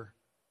danger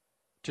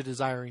to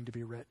desiring to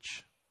be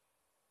rich.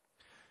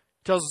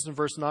 It tells us in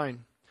verse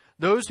 9,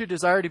 Those who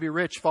desire to be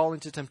rich fall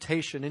into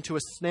temptation, into a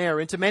snare,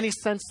 into many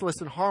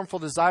senseless and harmful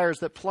desires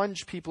that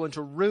plunge people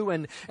into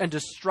ruin and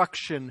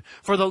destruction.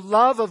 For the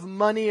love of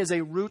money is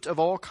a root of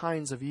all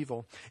kinds of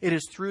evil. It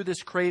is through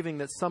this craving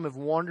that some have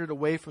wandered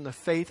away from the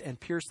faith and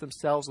pierced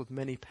themselves with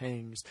many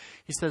pangs.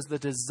 He says the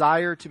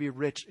desire to be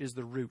rich is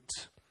the root.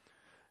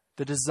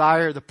 The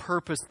desire, the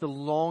purpose, the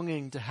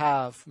longing to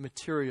have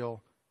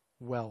material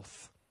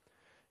wealth.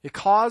 It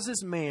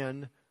causes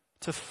man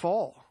to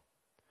fall.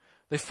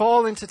 They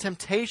fall into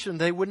temptation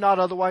they would not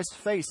otherwise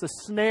face, a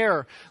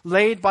snare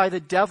laid by the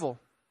devil.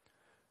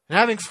 And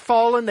having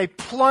fallen, they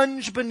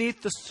plunge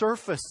beneath the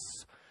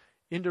surface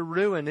into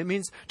ruin. It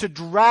means to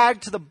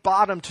drag to the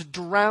bottom, to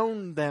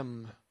drown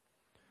them.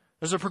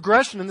 There's a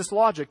progression in this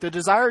logic. The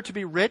desire to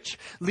be rich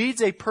leads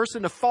a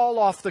person to fall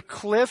off the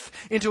cliff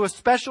into a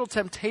special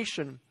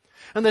temptation.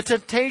 And the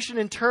temptation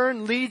in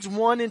turn leads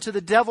one into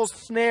the devil's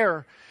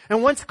snare.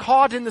 And once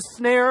caught in the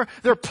snare,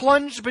 they're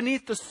plunged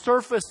beneath the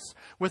surface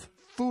with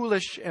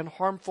foolish and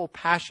harmful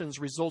passions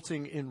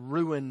resulting in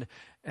ruin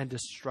and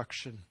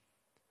destruction.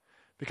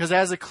 Because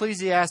as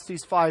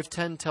Ecclesiastes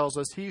 5:10 tells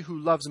us, he who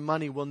loves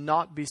money will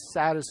not be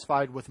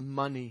satisfied with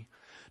money,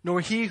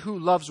 nor he who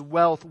loves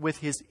wealth with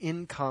his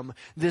income.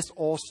 This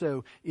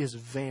also is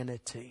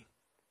vanity.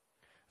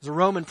 As a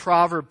Roman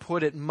proverb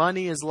put it,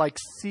 money is like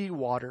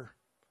seawater.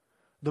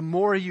 The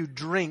more you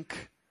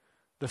drink,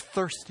 the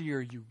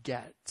thirstier you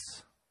get.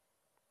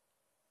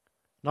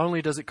 Not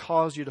only does it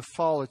cause you to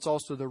fall, it's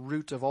also the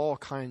root of all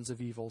kinds of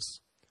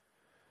evils.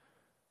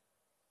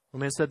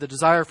 One man said the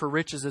desire for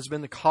riches has been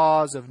the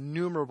cause of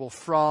innumerable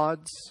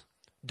frauds,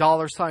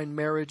 dollar sign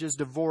marriages,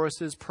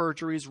 divorces,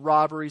 perjuries,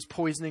 robberies,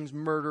 poisonings,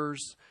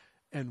 murders,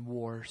 and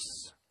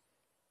wars.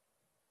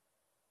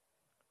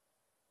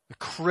 The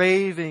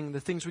craving, the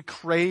things we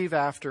crave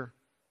after,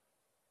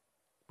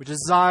 we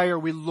desire,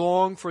 we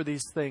long for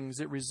these things,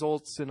 it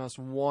results in us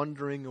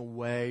wandering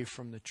away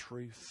from the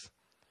truth.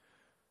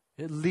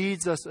 It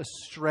leads us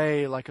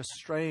astray like a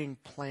straying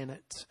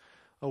planet,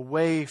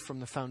 away from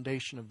the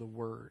foundation of the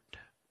Word.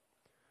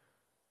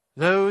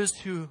 Those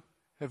who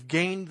have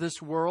gained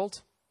this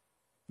world,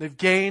 they've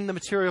gained the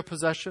material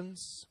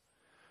possessions,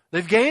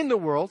 they've gained the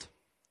world,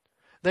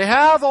 they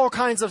have all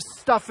kinds of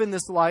stuff in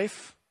this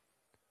life,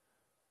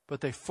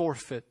 but they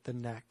forfeit the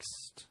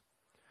next.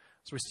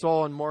 As we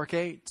saw in Mark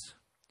 8,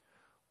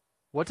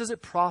 what does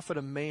it profit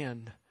a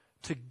man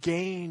to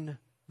gain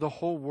the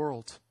whole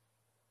world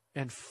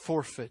and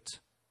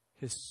forfeit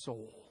his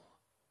soul?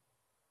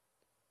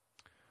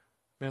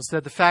 Man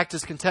said, the fact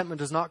is contentment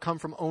does not come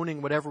from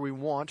owning whatever we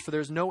want, for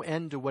there's no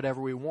end to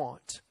whatever we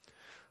want.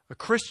 A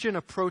Christian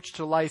approach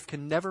to life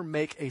can never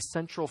make a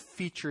central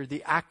feature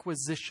the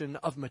acquisition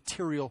of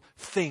material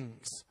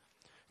things.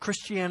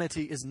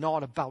 Christianity is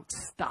not about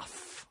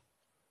stuff.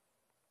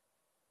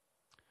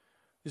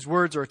 These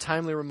words are a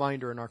timely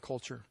reminder in our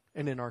culture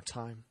and in our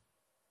time.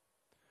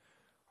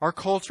 Our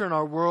culture and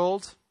our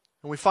world,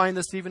 and we find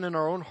this even in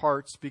our own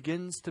hearts,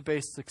 begins to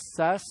base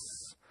success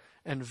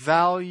and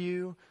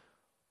value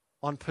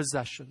on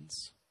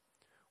possessions.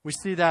 We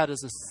see that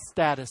as a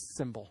status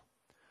symbol.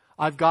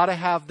 I've got to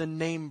have the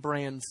name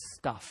brand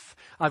stuff.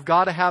 I've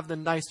got to have the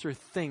nicer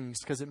things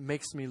because it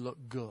makes me look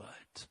good.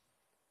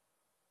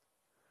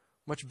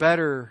 Much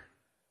better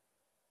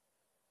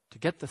to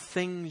get the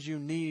things you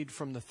need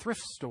from the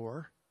thrift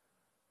store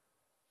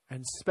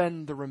and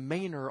spend the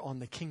remainder on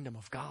the kingdom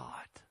of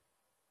God.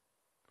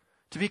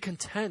 To be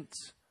content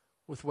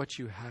with what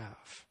you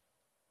have.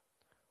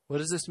 What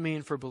does this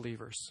mean for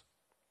believers?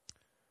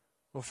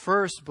 Well,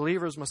 first,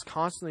 believers must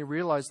constantly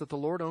realize that the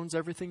Lord owns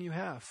everything you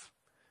have.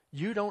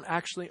 You don't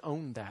actually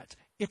own that.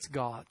 It's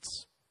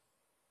God's.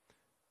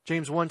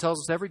 James 1 tells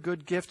us every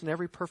good gift and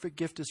every perfect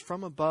gift is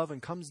from above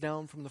and comes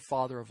down from the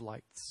Father of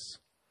lights.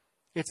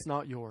 It's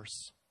not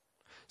yours.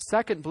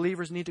 Second,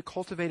 believers need to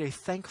cultivate a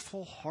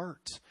thankful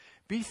heart.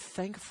 Be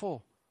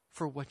thankful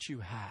for what you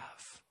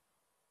have.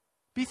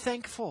 Be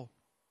thankful.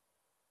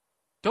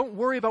 Don't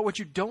worry about what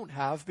you don't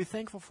have. Be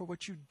thankful for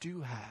what you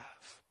do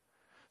have.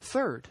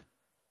 Third,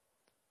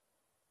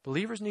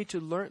 believers need to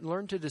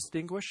learn to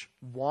distinguish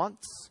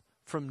wants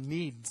from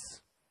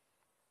needs.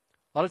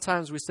 A lot of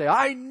times we say,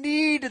 I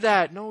need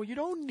that. No, you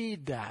don't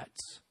need that.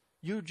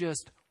 You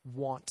just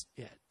want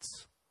it.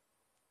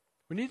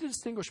 We need to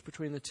distinguish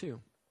between the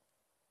two.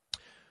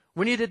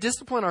 We need to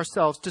discipline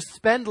ourselves to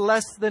spend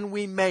less than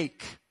we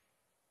make.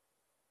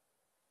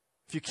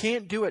 If you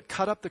can't do it,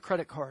 cut up the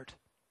credit card.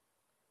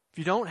 If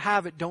you don't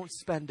have it, don't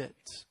spend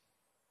it.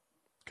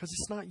 Because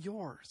it's not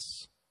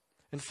yours.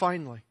 And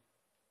finally,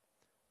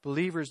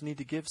 believers need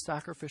to give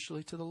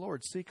sacrificially to the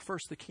Lord. Seek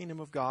first the kingdom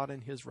of God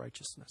and His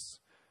righteousness,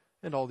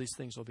 and all these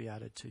things will be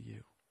added to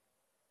you.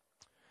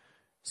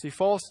 See,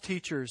 false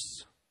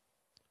teachers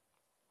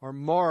are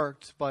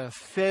marked by a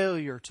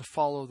failure to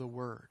follow the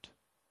Word,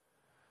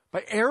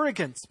 by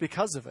arrogance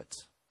because of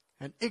it,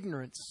 and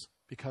ignorance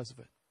because of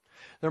it.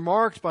 They're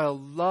marked by a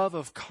love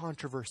of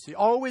controversy,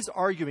 always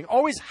arguing,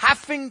 always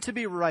having to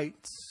be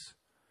right,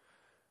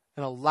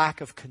 and a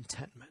lack of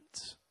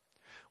contentment.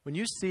 When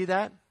you see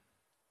that,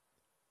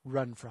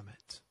 run from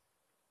it.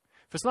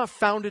 if it's not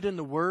founded in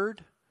the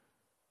Word,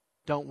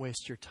 don't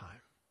waste your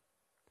time.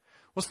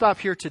 We'll stop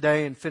here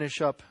today and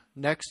finish up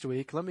next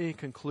week. Let me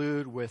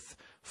conclude with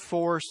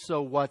 4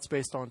 so what's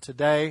based on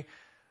today.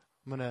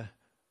 I'm going to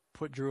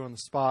put Drew on the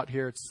spot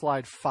here. It's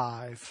slide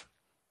 5.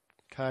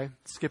 Okay?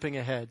 Skipping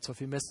ahead. So if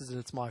he misses it,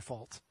 it's my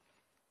fault.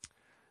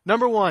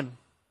 Number 1,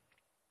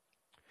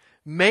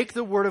 make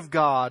the Word of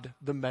God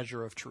the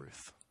measure of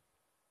truth.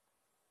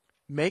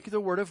 Make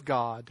the Word of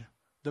God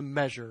the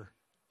measure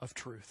of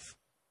truth.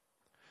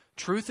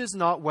 Truth is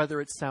not whether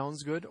it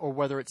sounds good or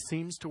whether it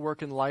seems to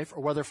work in life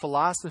or whether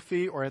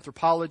philosophy or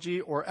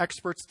anthropology or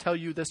experts tell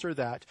you this or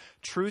that.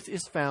 Truth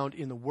is found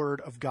in the Word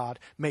of God.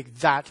 Make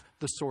that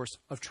the source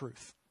of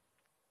truth.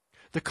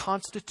 The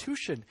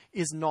Constitution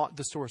is not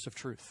the source of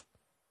truth.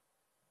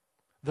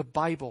 The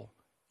Bible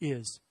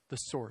is the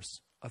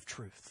source of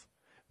truth.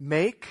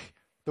 Make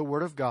the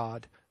Word of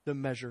God the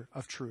measure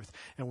of truth.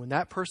 And when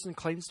that person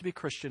claims to be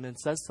Christian and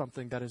says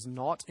something that is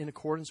not in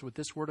accordance with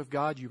this Word of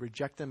God, you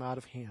reject them out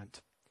of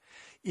hand.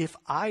 If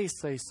I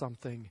say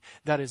something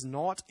that is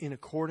not in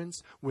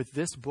accordance with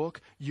this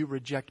book, you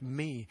reject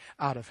me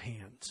out of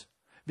hand,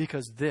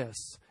 because this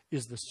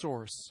is the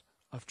source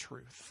of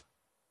truth.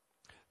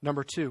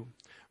 Number 2,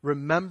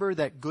 remember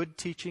that good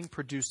teaching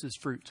produces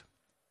fruit.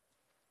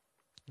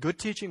 Good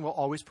teaching will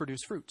always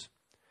produce fruit.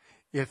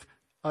 If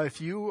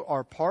you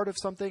are part of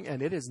something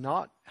and it is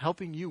not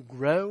helping you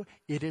grow,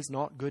 it is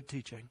not good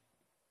teaching.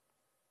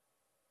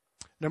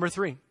 Number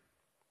 3,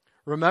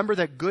 remember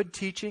that good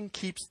teaching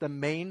keeps the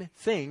main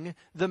thing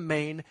the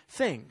main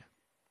thing.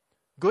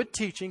 Good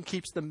teaching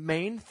keeps the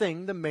main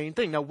thing the main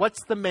thing. Now,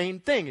 what's the main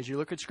thing? As you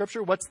look at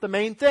Scripture, what's the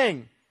main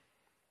thing?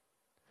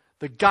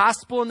 The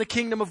gospel and the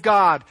kingdom of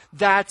God.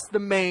 That's the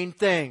main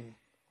thing.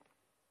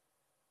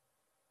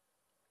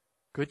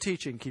 Good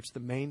teaching keeps the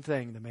main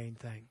thing the main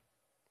thing.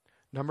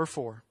 Number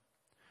 4,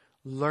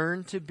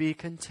 learn to be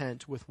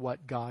content with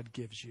what God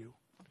gives you.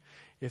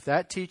 If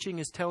that teaching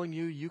is telling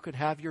you you could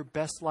have your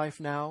best life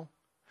now,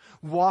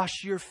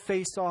 wash your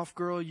face off,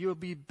 girl, you'll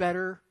be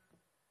better,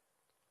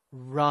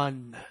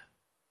 run.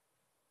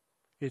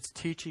 It's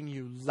teaching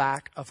you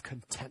lack of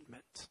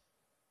contentment.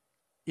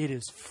 It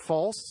is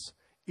false,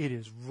 it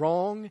is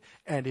wrong,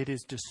 and it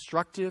is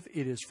destructive.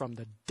 It is from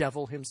the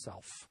devil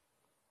himself.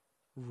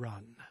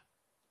 Run.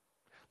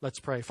 Let's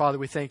pray. Father,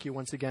 we thank you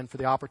once again for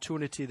the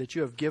opportunity that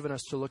you have given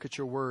us to look at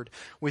your word.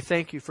 We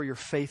thank you for your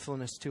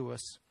faithfulness to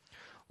us.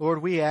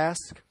 Lord, we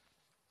ask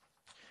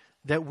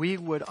that we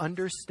would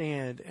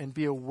understand and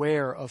be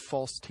aware of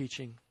false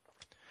teaching,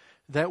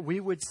 that we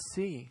would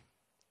see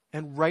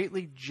and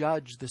rightly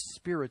judge the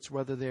spirits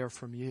whether they are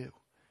from you,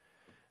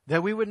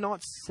 that we would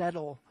not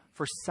settle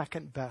for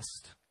second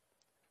best,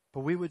 but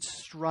we would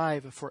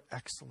strive for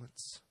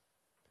excellence,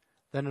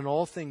 that in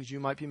all things you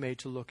might be made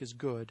to look as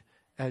good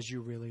as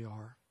you really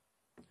are.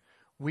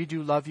 We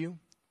do love you.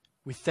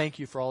 We thank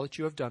you for all that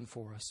you have done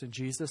for us. In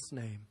Jesus'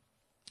 name,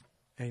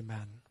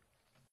 amen.